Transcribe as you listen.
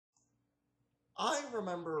I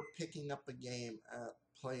remember picking up a game at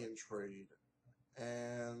Play and Trade,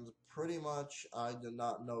 and pretty much I did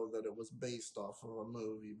not know that it was based off of a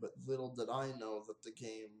movie, but little did I know that the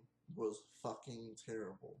game was fucking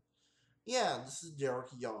terrible. Yeah, this is Derek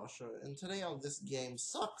Yasha, and today on This Game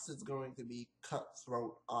Sucks, it's going to be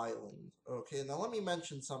Cutthroat Island. Okay, now let me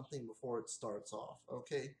mention something before it starts off,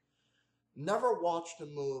 okay? Never watched the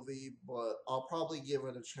movie, but I'll probably give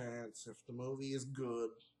it a chance. If the movie is good,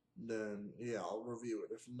 then yeah, I'll review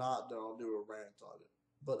it. If not, then I'll do a rant on it.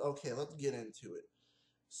 But okay, let's get into it.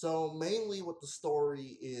 So mainly what the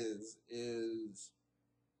story is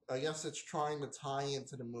I guess it's trying to tie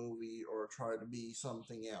into the movie or try to be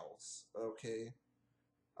something else. Okay.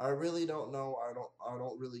 I really don't know. I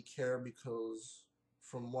don't really care because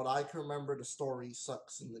from what I can remember the story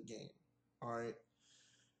sucks in the game. Alright.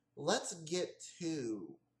 Let's get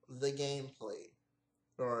to the gameplay.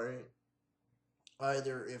 Alright.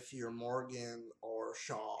 Either if you're Morgan or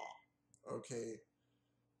Shaw. Okay.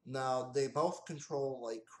 Now they both control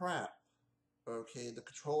like crap. Okay, the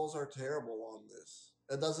controls are terrible on this.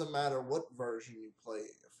 It doesn't matter what version you play,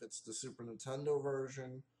 if it's the Super Nintendo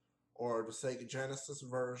version or the Sega Genesis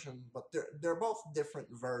version, but they're both different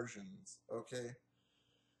versions. Okay,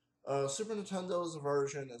 Super Nintendo's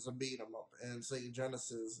version is a beat 'em up, and Sega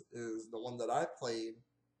Genesis is the one that I played.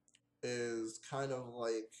 Is kind of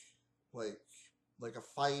like like a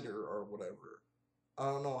fighter or whatever. I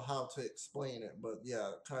don't know how to explain it, but yeah,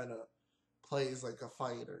 it kind of plays like a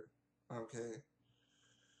fighter. Okay.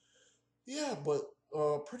 Yeah, but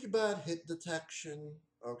pretty bad hit detection.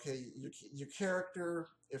 Okay, your character,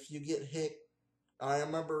 if you get hit, I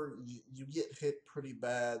remember you get hit pretty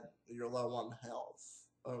bad. You're low on health.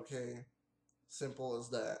 Okay, simple as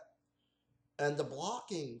that. And the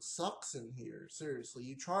blocking sucks in here. Seriously,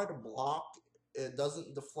 you try to block, it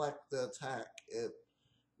doesn't deflect the attack.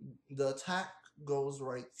 The attack goes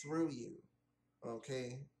right through you.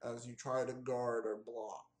 Okay, as you try to guard or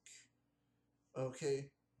block.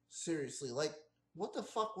 Okay, seriously, like, what the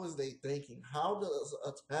fuck was they thinking? How does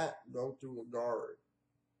attack go through a guard?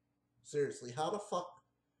 Seriously, how the fuck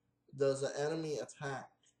does an enemy attack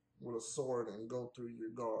with a sword and go through your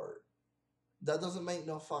guard? That doesn't make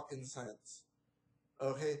no fucking sense.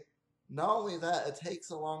 Okay, not only that, it takes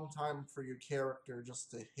a long time for your character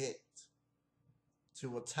just to hit,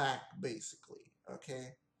 to attack, basically.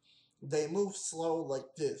 Okay, they move slow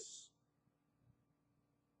like this,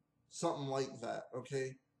 something like that.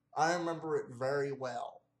 Okay, I remember it very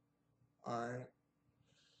well. Alright.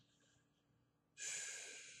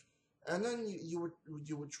 And then you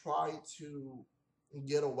would try to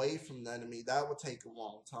get away from the enemy. That would take a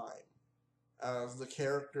long time, as the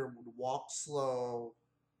character would walk slow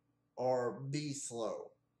or be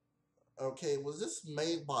slow. Okay, was this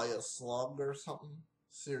made by a slug or something?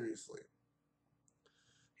 Seriously.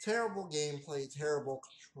 Terrible gameplay, terrible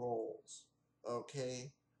controls.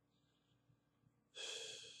 Okay?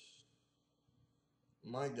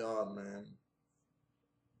 My god, man.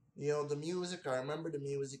 You know, the music, I remember the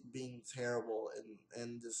music being terrible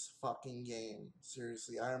in this fucking game.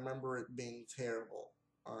 Seriously, I remember it being terrible.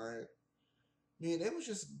 Alright? I mean, it was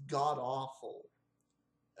just god awful.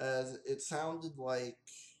 As it sounded like,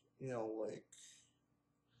 like,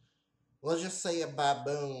 let's just say a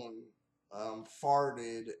baboon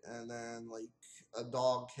farted, and then, like, a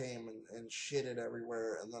dog came and shitted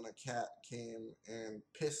everywhere, and then a cat came and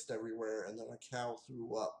pissed everywhere, and then a cow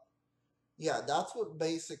threw up. Yeah, that's what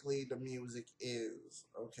basically the music is,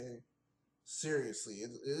 okay? Seriously,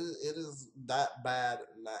 it is that bad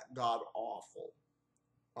and that god awful.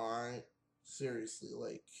 Alright? Seriously,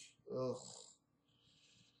 like, ugh.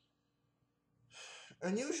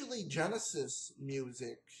 And usually Genesis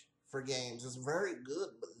music for games is very good,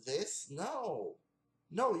 but this, no.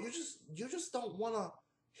 No, you just don't wanna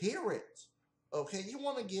hear it. Okay? You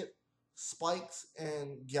wanna get spikes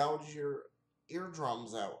and gouge your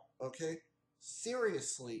eardrums out, okay?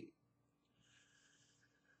 Seriously.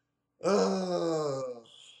 Ugh.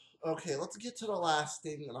 Okay, let's get to the last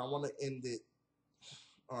thing, and I want to end it.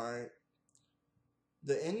 Alright.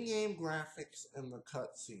 The in-game graphics and the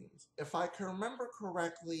cutscenes. If I can remember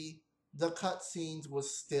correctly, the cutscenes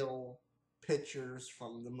was still pictures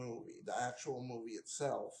from the movie, the actual movie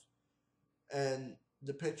itself. And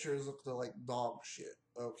the pictures looked like dog shit,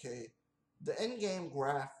 okay? The in-game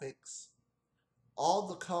graphics, all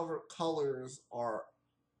the cover colors are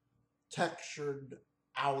textured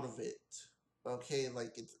out of it. Okay,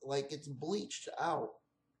 like it's bleached out.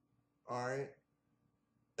 Alright?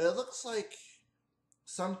 It looks like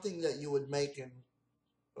something that you would make in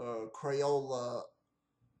Crayola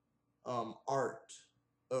art.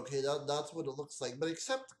 Okay, that's what it looks like. But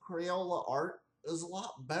except Crayola art, is a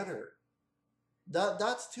lot better.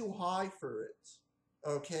 That's too high for it.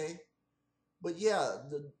 Okay? But yeah,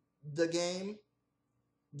 the game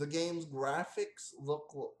the game's graphics look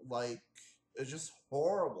like it's just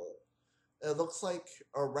horrible. It looks like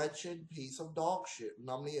a wretched piece of dog shit, and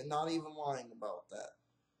I'm not even lying about that.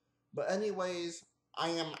 But anyways, I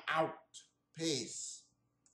am out. Peace.